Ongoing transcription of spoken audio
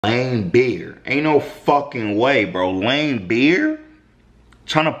Lame beer. Ain't no fucking way, bro. Lame beer?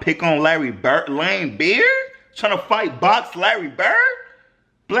 Trying to pick on Larry Bird? Lame beer? Trying to fight box Larry Bird?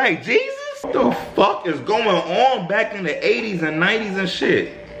 Black Jesus? What the fuck is going on back in the 80s and 90s and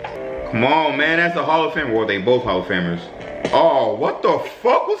shit? Come on, man. That's a Hall of Famer. Well, they both Hall of Famers. Oh, what the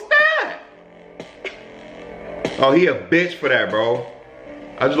fuck was that? Oh, he a bitch for that, bro.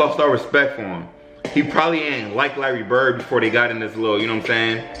 I just lost all respect for him. He probably ain't like Larry Bird before they got in this little, you know what I'm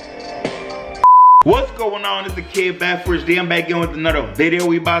saying? What's going on? It's the kid BaffourHD. I'm back in with another video.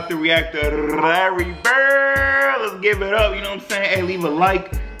 We about to react to Larry Bird. Let's give it up, you know what I'm saying? Hey, leave a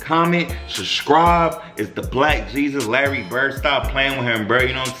like, comment, subscribe. It's the Black Jesus Larry Bird. Stop playing with him, bro.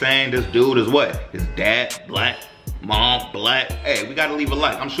 You know what I'm saying? This dude is what? His dad, black. Mom, black. Hey, we gotta leave a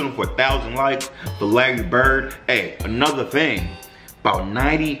like. I'm shooting for 1,000 likes for Larry Bird. Hey, another thing. About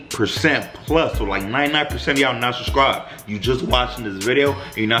 90% plus, so like 99% of y'all not subscribed. You just watching this video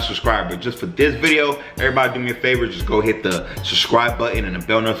and you're not subscribed. But just for this video, everybody do me a favor, just go hit the subscribe button and the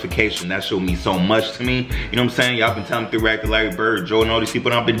bell notification. That showed me so much to me. You know what I'm saying? Y'all been telling me to react to Larry Bird, Joe, and all these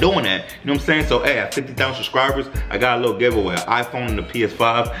people, and I've been doing that. You know what I'm saying? So hey, at 50,000 subscribers, I got a little giveaway, an iPhone and a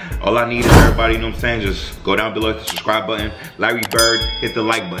PS5. All I need is everybody, you know what I'm saying? Just go down below, hit the subscribe button. Larry Bird, hit the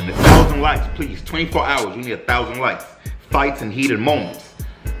like button. 1,000 likes, please. 24 hours, we need 1,000 likes. Fights and heated moments.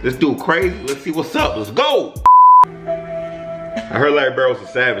 This dude crazy. Let's see what's up. Let's go. I heard Larry Bird was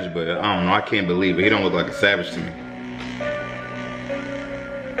a savage, but I don't know. I can't believe it. He don't look like a savage to me.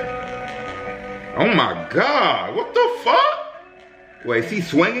 Oh my God. What the fuck? Wait, is he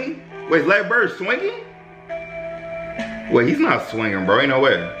swinging? Wait, is Larry Bird swinging? Wait, he's not swinging, bro. Ain't no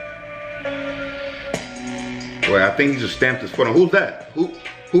way. Wait, I think he just stamped his foot on. Who's that?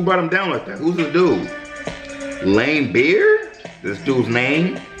 Who brought him down like that? Who's this dude? Lame Beer? This dude's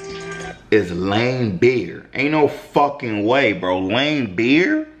name is Lame Beer. Ain't no fucking way, bro. Lame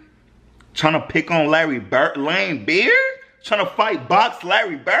Beer? Trying to pick on Larry Bird? Lame Beer? Trying to fight box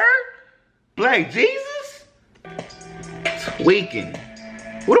Larry Bird? Black Jesus? Tweaking.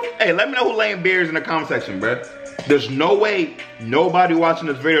 Hey, let me know who Lame Beer is in the comment section, bro. There's no way nobody watching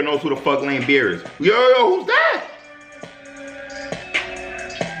this video knows who the fuck Lame Beer is. Yo, who's that?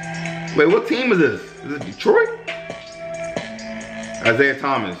 Wait, what team is this? Is it Detroit? Isaiah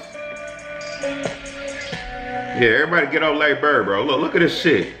Thomas. Yeah, everybody get off Larry Bird, bro. Look at this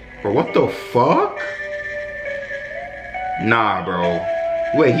shit. Bro, what the fuck? Nah, bro.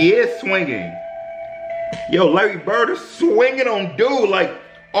 Wait, he is swinging. Yo, Larry Bird is swinging on dude like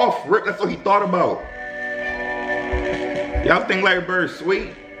off rip. That's what he thought about. Y'all think Larry Bird's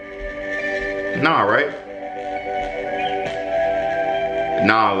sweet? Nah, right?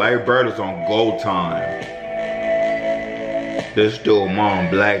 Nah, Larry Bird is on gold time. This dude,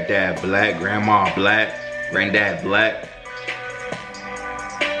 mom black, dad black, grandma black, granddad black.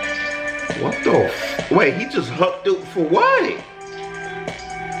 What the f? Wait, he just hooked up for what?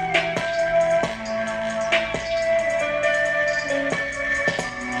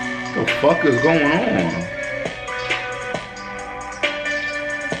 What the fuck is going on?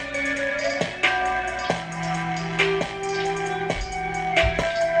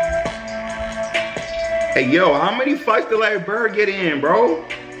 Hey, yo, how many fights did Larry Bird get in, bro?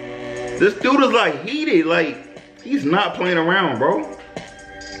 This dude is like heated, like he's not playing around, bro.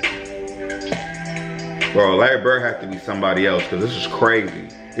 Bro, Larry Bird has to be somebody else because this is crazy.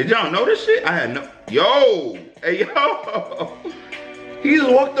 Did y'all know this shit? I had no. Yo, hey, yo. He just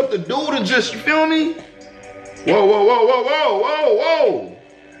walked up the dude and just, you feel me? Whoa, whoa, whoa, whoa, whoa, whoa, whoa.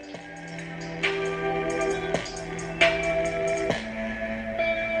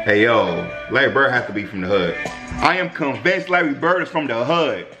 Hey, yo, Larry Bird has to be from the hood. I am convinced Larry Bird is from the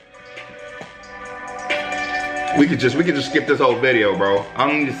hood. We could just skip this whole video, bro. I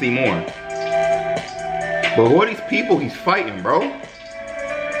don't need to see more. But who are these people he's fighting, bro?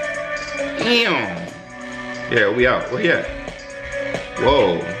 Damn. Yeah, we out. Where he at?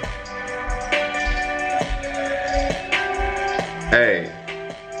 Whoa. Hey.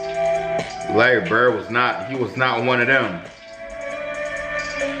 Larry Bird was not one of them.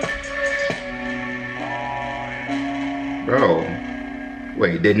 Bro,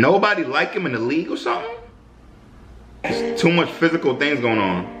 wait, did nobody like him in the league or something? There's too much physical things going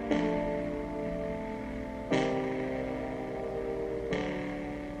on.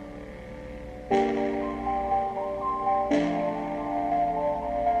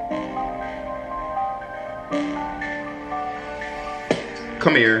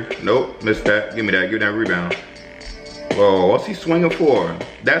 Come here. Nope, missed that. Give me that. Give me that rebound. Whoa, what's he swinging for?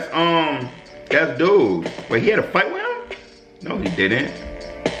 That's dude. Wait, he had a fight with him? No, he didn't.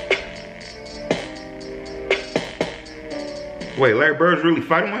 Wait, Larry Bird's really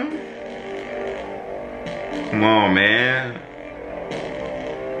fighting with him? Come on, man.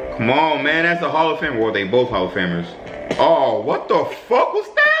 Come on, man. That's a Hall of Famer. Well, they both Hall of Famers. Oh, what the fuck was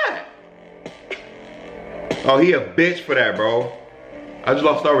that? Oh, he a bitch for that, bro. I just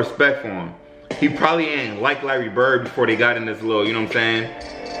lost all respect for him. He probably ain't like Larry Bird before they got in this little, you know what I'm saying?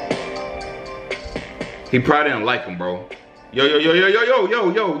 He probably didn't like him, bro. Yo, yo, yo, yo, yo, yo,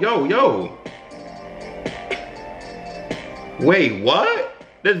 yo, yo, yo, yo. Wait, what?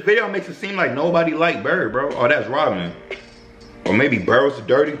 This video makes it seem like nobody liked Bird, bro. Oh, that's Rodman. Or maybe Bird was a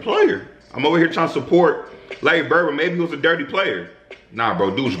dirty player. I'm over here trying to support Larry Bird, but maybe he was a dirty player. Nah,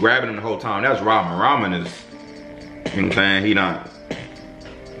 bro, dude's grabbing him the whole time. That's Rodman. Rodman is, you know what I'm saying? He not.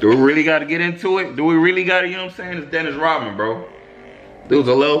 Do we really got to get into it? Do we really got to, you know what I'm saying? It's Dennis Rodman, bro. Dude's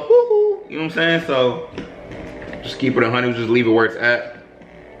a little woo-hoo, you know what I'm saying? So, just keep it 100, just leave it where it's at.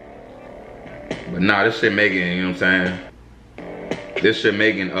 But nah, this shit making, you know what I'm saying? This shit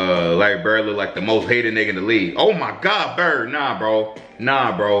making Larry Bird look like the most hated nigga in the league. Oh my God, Bird. Nah, bro.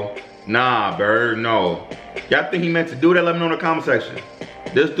 Nah, bro. Nah, Bird, no. Y'all think he meant to do that? Let me know in the comment section.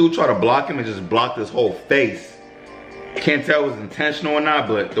 This dude tried to block him and just blocked his whole face. Can't tell if it was intentional or not,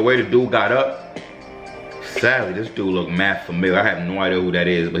 but the way the dude got up, sadly, this dude looked mad familiar. I have no idea who that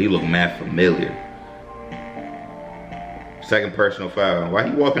is, but he looked mad familiar. Second personal foul. Why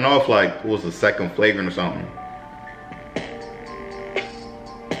he walking off like it was the second flagrant or something?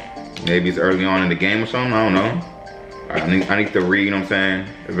 Maybe it's early on in the game or something, I don't know. I need to read, you know what I'm saying?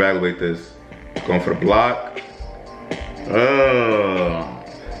 Evaluate this. Going for the block.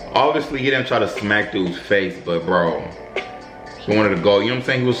 Obviously he didn't try to smack dude's face, but bro, he wanted to go, you know what I'm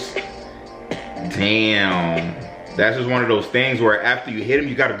saying? He was, damn. That's just one of those things where after you hit him,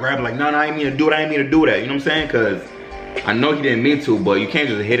 you gotta grab it like, no, I ain't mean to do it, I ain't mean to do that. You know what I'm saying? Cause I know he didn't mean to, but you can't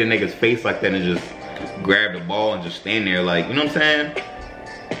just hit a nigga's face like that and just grab the ball and just stand there like, you know what I'm saying?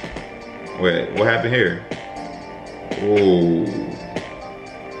 Wait, what happened here? Ooh.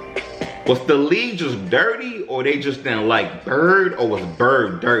 Was the league just dirty, or they just didn't like Bird, or was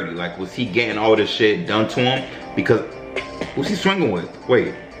Bird dirty? Like, was he getting all this shit done to him? Because, what's he swinging with?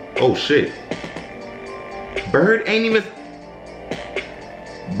 Wait, oh shit. Bird ain't even,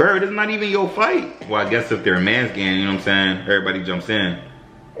 Bird is not even your fight. Well, I guess if they're a man's game, you know what I'm saying? Everybody jumps in.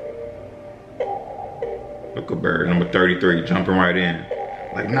 Look at Bird, number 33, jumping right in.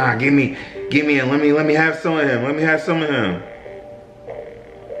 Like, nah, give me in. Let me have some of him. Let me have some of him.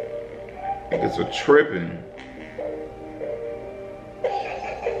 Niggas are tripping.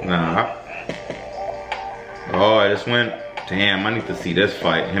 Nah. Oh, I just went. Damn, I need to see this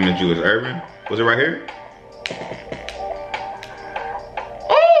fight. Him and Julius Erving. Was it right here?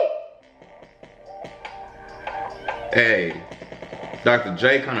 Oh! Hey, Dr.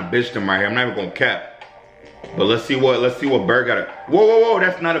 J kind of bitched him right here. I'm not even gonna cap. But let's see what Bird got. Whoa, whoa, whoa,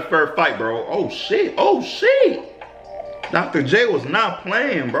 that's not a fair fight, bro. Oh shit, oh shit. Dr. J was not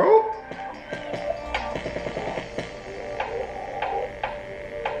playing, bro.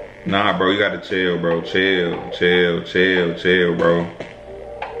 Nah, bro, you gotta chill, bro. Chill, bro.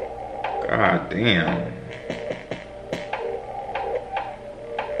 God damn.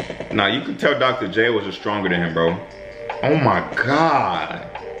 Nah, you could tell Dr. J was just stronger than him, bro. Oh my God.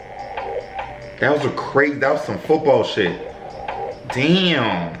 That was that was some football shit.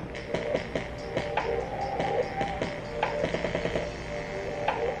 Damn.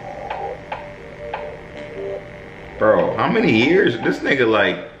 Bro, how many years? This nigga,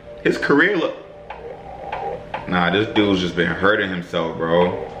 like, his career look. Nah, this dude's just been hurting himself, bro.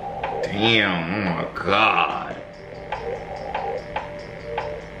 Damn, oh my God.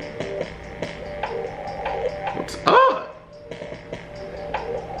 What's up?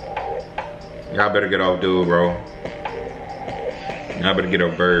 Y'all better get off dude, bro. Y'all better get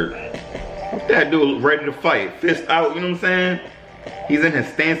off Bird. What's that dude ready to fight? Fist out, you know what I'm saying? He's in his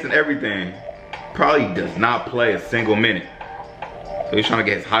stance and everything. Probably does not play a single minute. So he's trying to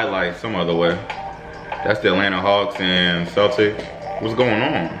get his highlights some other way. That's the Atlanta Hawks and Celtics. What's going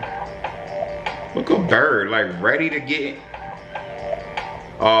on? Look at Bird, like ready to get.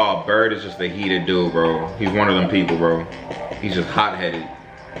 Oh, Bird is just a heated dude, bro. He's one of them people, bro. He's just hot-headed.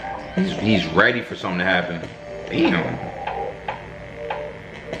 He's ready for something to happen. Damn.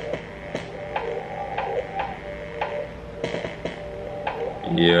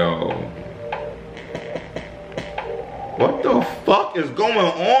 Yo. What the fuck is going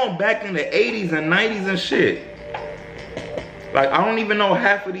on back in the 80s and 90s and shit? Like, I don't even know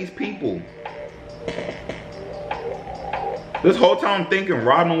half of these people. This whole time I'm thinking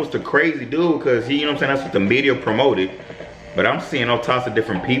Rodman was the crazy dude because he, you know what I'm saying, that's what the media promoted. But I'm seeing all types of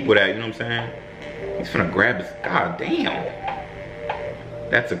different people that, you know what I'm saying? He's finna grab his, god damn.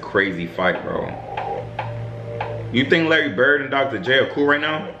 That's a crazy fight, bro. You think Larry Bird and Dr. J are cool right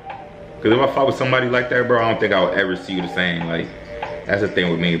now? Because if I fight with somebody like that, bro, I don't think I would ever see you the same. Like, that's the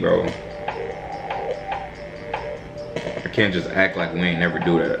thing with me, bro. I can't just act like we ain't never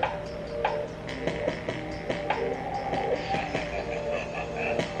do that.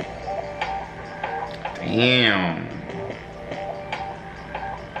 Damn.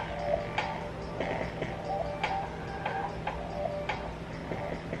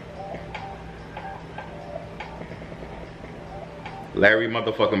 Larry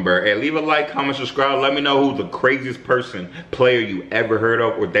motherfucking Bird. Hey, leave a like, comment, subscribe. Let me know who's the craziest player you ever heard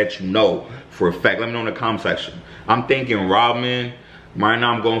of or that you know for a fact. Let me know in the comment section. I'm thinking Rodman. Right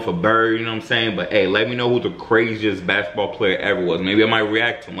now I'm going for Bird, you know what I'm saying? But hey, let me know who the craziest basketball player ever was. Maybe I might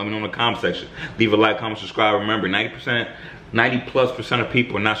react to him. Let me know in the comment section. Leave a like, comment, subscribe. Remember, 90+% of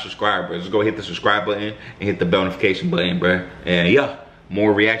people are not subscribers. Just go hit the subscribe button and hit the bell notification button, bruh. And yeah,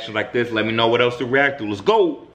 more reactions like this. Let me know what else to react to. Let's go.